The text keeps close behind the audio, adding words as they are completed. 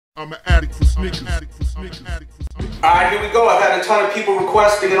I'm an addict for sneakers. Alright, here we go. I've had a ton of people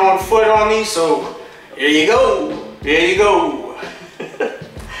requesting it on foot on me, so here you go. Here you go.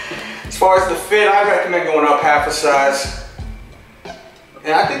 As far as the fit, I recommend going up half a size.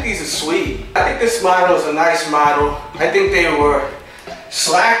 And I think these are sweet. I think this model is a nice model. I think they were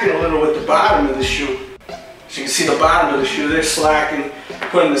slacking a little with the bottom of the shoe. So you can see the bottom of the shoe, they're slacking,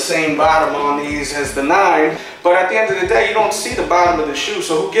 putting the same bottom on these as the 9. But at the end of the day, you don't see the bottom of the shoe,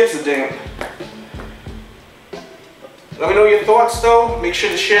 so who gives a damn? Let me know your thoughts though. Make sure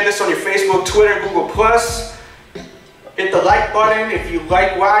to share this on your Facebook, Twitter, Google+. Hit the like button if you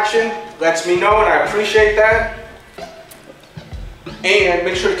like watching. Lets me know and I appreciate that. And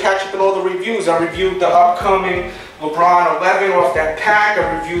make sure to catch up on all the reviews. I reviewed the upcoming Lebron 11 off that pack.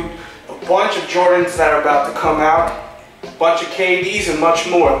 I reviewed a bunch of Jordans that are about to come out, a bunch of KDs and much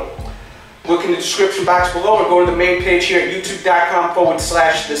more. Look in the description box below or go to the main page here at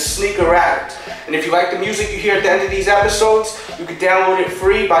youtube.com/The Sneaker Addict. And if you like the music you hear at the end of these episodes, you can download it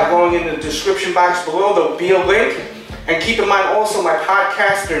free by going in the description box below. There'll be a link. And keep in mind also my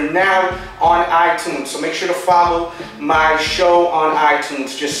podcasts are now on iTunes. So make sure to follow my show on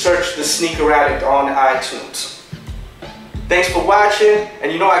iTunes. Just search The Sneaker Addict on iTunes. Thanks for watching,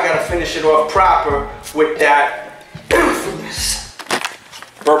 and you know I gotta finish it off proper with that infamous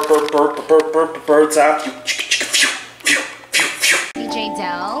bird's eye view. DJ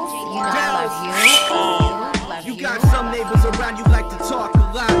Delz, you know I love you. You got some neighbors around you like to talk a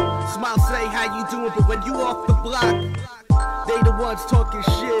lot. Smile, say how you doing, but when you off the block, they the ones talking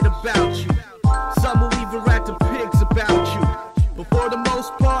shit about you. Some will even rat the pigs about you. But for the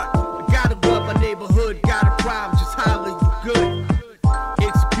most part, I gotta love my neighborhood. Got a problem, just holler, you good.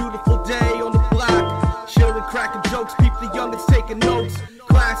 It's a beautiful day on the block. Chillin', cracking jokes, peep the youngins taking notes.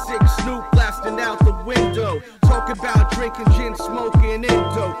 Classic Snoop blasting out the window. Talking about drinking gin, smoking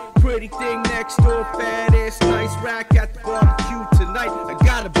Indo. Pretty thing next door, fat ass, nice rack at the barbecue tonight. I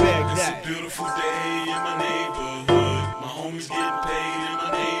gotta bag that. It's a beautiful day in my neighborhood. My homies getting paid and